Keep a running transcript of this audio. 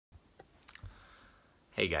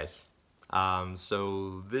Hey guys,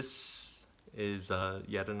 so this is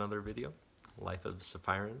yet another video, Life of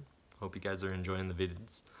Sephiran. Hope you guys are enjoying the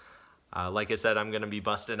vids. Like I said, I'm going to be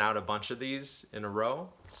busting out a bunch of these in a row,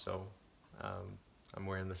 so I'm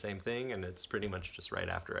wearing the same thing, and it's pretty much just right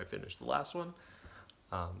after I finish the last one.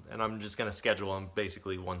 And I'm just going to schedule them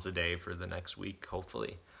basically once a day for the next week,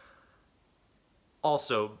 hopefully.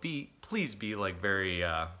 Also, please be like very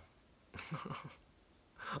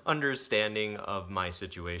understanding of my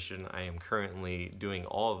situation. I am currently doing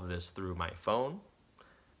all of this through my phone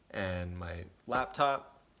and my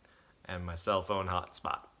laptop and my cell phone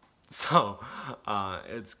hotspot. So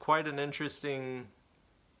it's quite an interesting,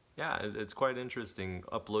 it's quite interesting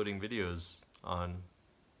uploading videos on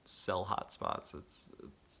cell hotspots. It's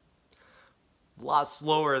a lot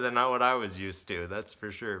slower than what I was used to, that's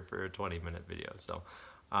for sure, for a 20-minute video. So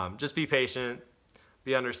just be patient.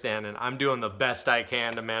 Be understanding. I'm doing the best I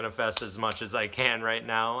can to manifest as much as I can right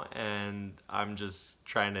now, and I'm just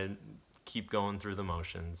trying to keep going through the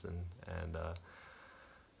motions and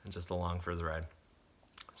just along for the ride.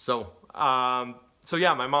 So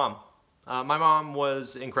yeah, my mom. My mom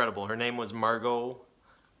was incredible. Her name was Margot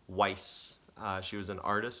Weiss. She was an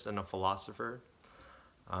artist and a philosopher.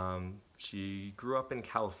 She grew up in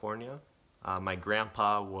California. My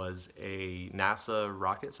grandpa was a NASA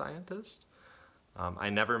rocket scientist. I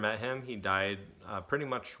never met him. He died pretty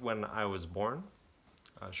much when I was born,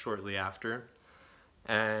 shortly after.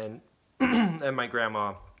 And and my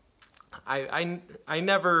grandma, I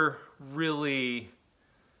never really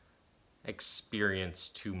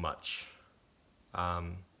experienced too much.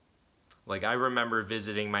 Like I remember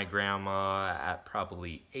visiting my grandma at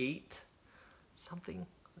probably 8, something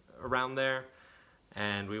around there.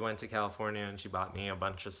 And we went to California, and she bought me a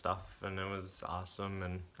bunch of stuff, and it was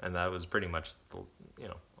awesome. And that was pretty much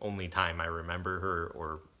the only time I remember her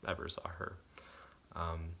or ever saw her.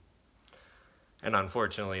 And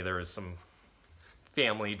unfortunately, there was some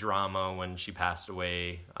family drama when she passed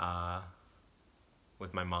away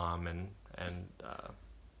with my mom and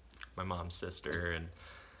my mom's sister,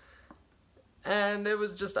 and it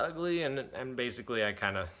was just ugly. And basically, I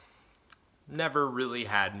kind of never really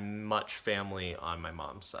had much family on my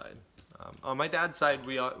mom's side. On my dad's side,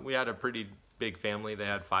 we had a pretty big family. They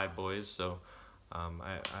had 5 boys, so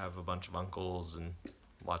I have a bunch of uncles and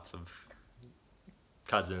lots of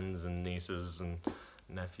cousins and nieces and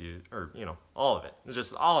nephews, or all of it.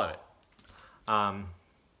 Just all of it.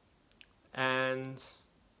 And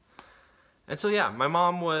so yeah, my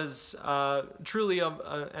mom was truly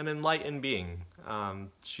an enlightened being.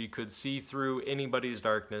 She could see through anybody's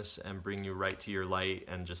darkness and bring you right to your light,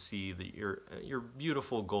 and just see your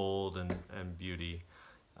beautiful gold and beauty,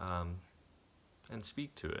 and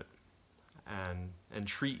speak to it, and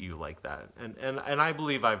treat you like that. And I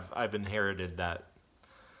believe I've inherited that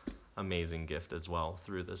amazing gift as well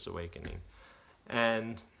through this awakening.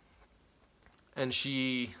 And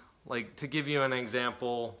she, like, to give you an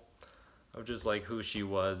example of just like who she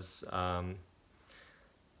was,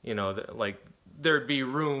 like there'd be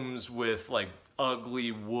rooms with like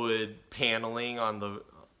ugly wood paneling on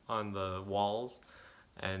the walls,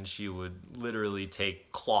 and she would literally take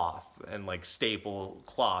cloth and like staple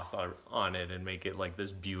cloth on it and make it like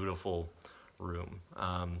this beautiful room.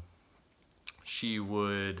 She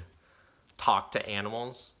would talk to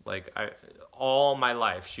animals. Like all my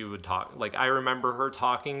life she would talk. Like I remember her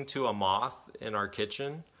talking to a moth in our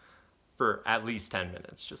kitchen for at least 10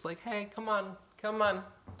 minutes. Just like, hey, come on. Come on,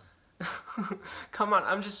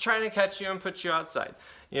 I'm just trying to catch you and put you outside.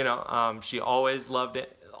 She always loved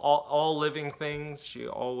it. All living things. She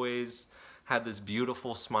always had this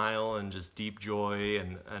beautiful smile and just deep joy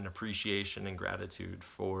and appreciation and gratitude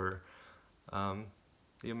for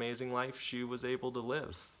the amazing life she was able to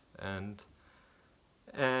live. And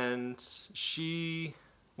she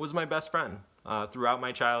was my best friend throughout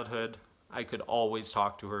my childhood. I could always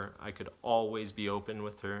talk to her. I could always be open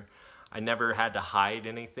with her. I never had to hide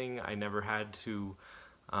anything. I never had to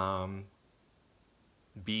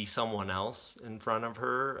be someone else in front of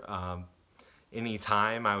her.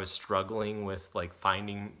 Anytime I was struggling with like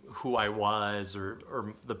finding who I was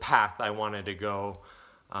or the path I wanted to go,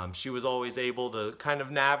 she was always able to kind of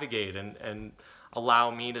navigate and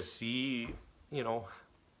allow me to see,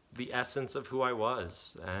 the essence of who I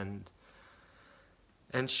was.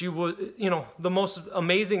 And she was, the most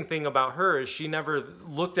amazing thing about her is she never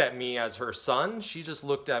looked at me as her son. She just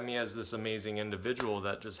looked at me as this amazing individual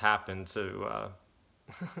that just happened to,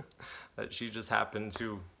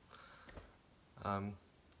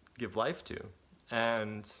 give life to.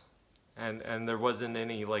 And there wasn't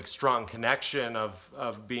any like strong connection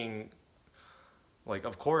of being like,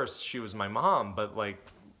 of course she was my mom, but like,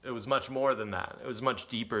 it was much more than that. It was much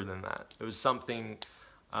deeper than that. It was something,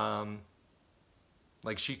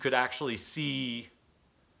 like she could actually see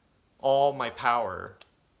all my power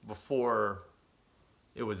before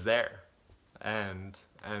it was there. And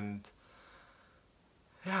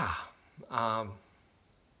yeah,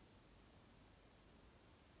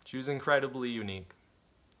 she was incredibly unique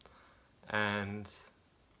and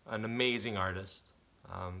an amazing artist.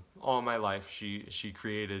 All my life, she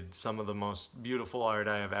created some of the most beautiful art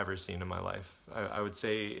I have ever seen in my life. I would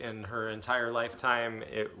say in her entire lifetime,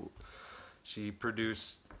 she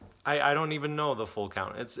produced, I don't even know the full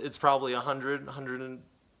count. It's probably 100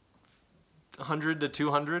 to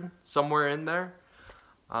 200, somewhere in there.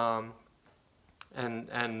 And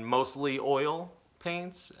mostly oil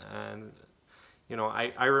paints. And you know,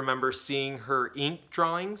 I remember seeing her ink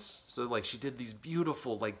drawings. So like she did these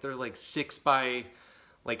beautiful, like they're like 6 by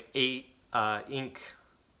like 8 ink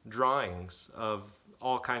drawings of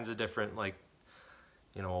all kinds of different, like,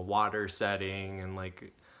 you know, a water setting and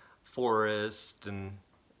like forest, and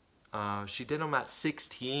she did them at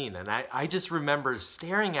 16, and I just remember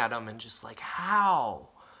staring at them and just like, how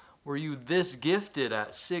were you this gifted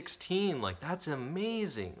at 16? Like, that's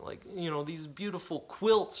amazing. Like, you know, these beautiful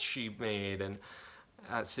quilts she made and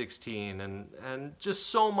at 16, and just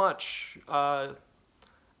so much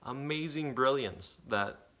amazing brilliance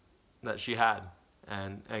that she had,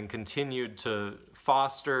 and continued to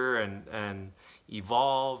foster and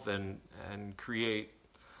evolve and create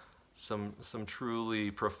some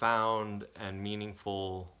truly profound and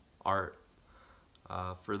meaningful art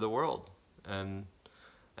for the world. And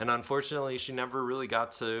unfortunately, she never really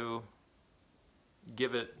got to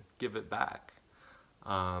give it back.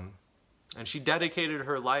 And she dedicated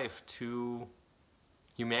her life to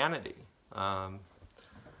humanity.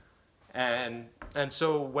 And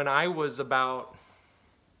so when I was about,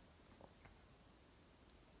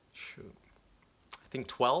 I think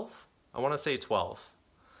 12, I want to say 12,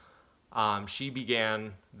 she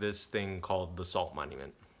began this thing called the Salt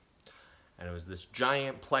Monument. And it was this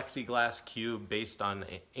giant plexiglass cube based on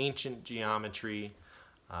ancient geometry,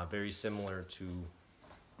 very similar to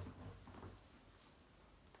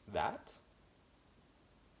that.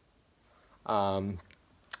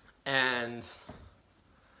 And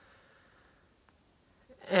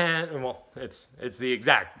well, it's the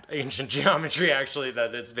exact ancient geometry actually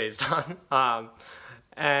that it's based on.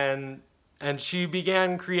 And she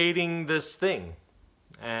began creating this thing,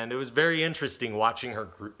 and it was very interesting watching her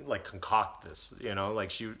like concoct this. You know, like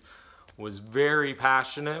she was very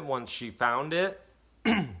passionate once she found it.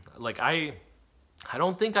 Like I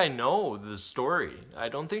don't think I know the story. I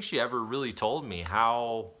don't think she ever really told me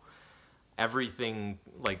how everything,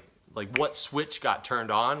 like what switch got turned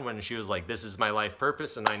on when she was like, this is my life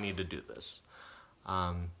purpose and I need to do this.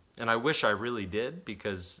 And I wish I really did,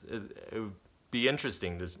 because it would be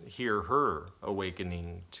interesting to hear her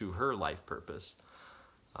awakening to her life purpose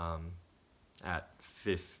at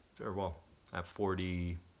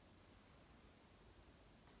 40,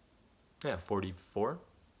 yeah, 44,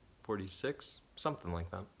 46, something like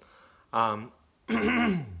that.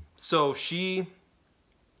 So she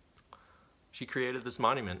created this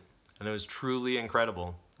monument, and it was truly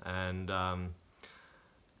incredible. And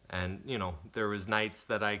you know, there was nights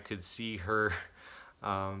that I could see her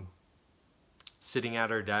sitting at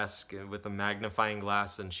her desk with a magnifying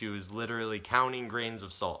glass, and she was literally counting grains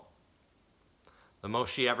of salt. The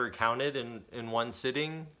most she ever counted in one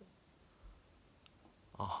sitting,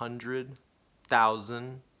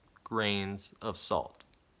 100,000 grains of salt.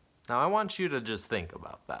 Now I want you to just think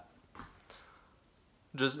about that.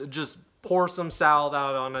 Just pour some salad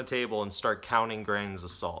out on a table and start counting grains of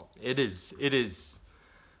salt.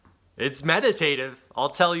 It's meditative. I'll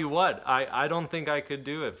tell you what, I don't think I could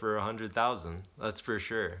do it for 100,000. That's for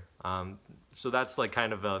sure. So that's like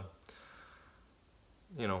kind of a,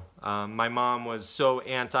 you know, my mom was so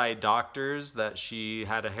anti-doctors that she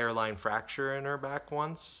had a hairline fracture in her back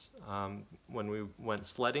once when we went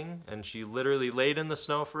sledding, and she literally laid in the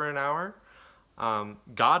snow for an hour,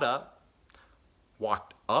 got up,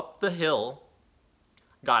 walked up the hill,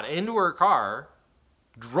 got into her car,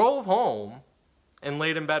 drove home, and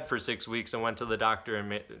laid in bed for 6 weeks and went to the doctor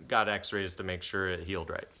and got x-rays to make sure it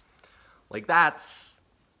healed right. Like, that's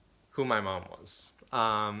who my mom was.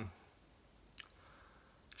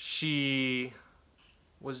 She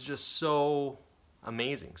was just so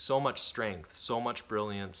amazing, so much strength, so much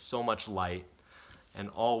brilliance, so much light, and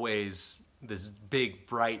always this big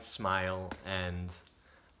bright smile and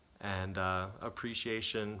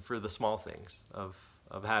appreciation for the small things of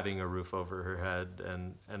having a roof over her head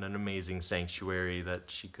and an amazing sanctuary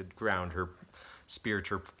that she could ground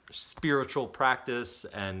spiritual practice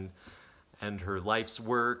and her life's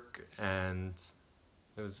work, and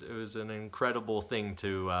it was an incredible thing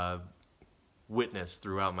to witness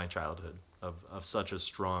throughout my childhood of such a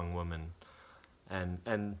strong woman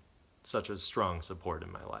and such a strong support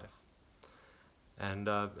in my life. And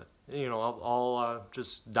you know, I'll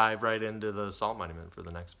just dive right into the salt monument for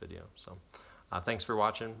the next video. So thanks for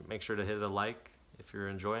watching. Make sure to hit a like if you're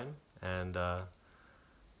enjoying, and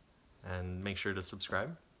make sure to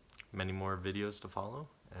subscribe. Many more videos to follow.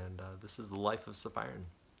 And this is the Life of Sephiran,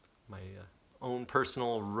 my own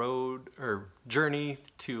personal road or journey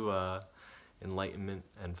to enlightenment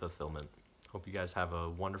and fulfillment. Hope you guys have a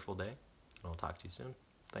wonderful day, and I'll talk to you soon.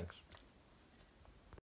 Thanks.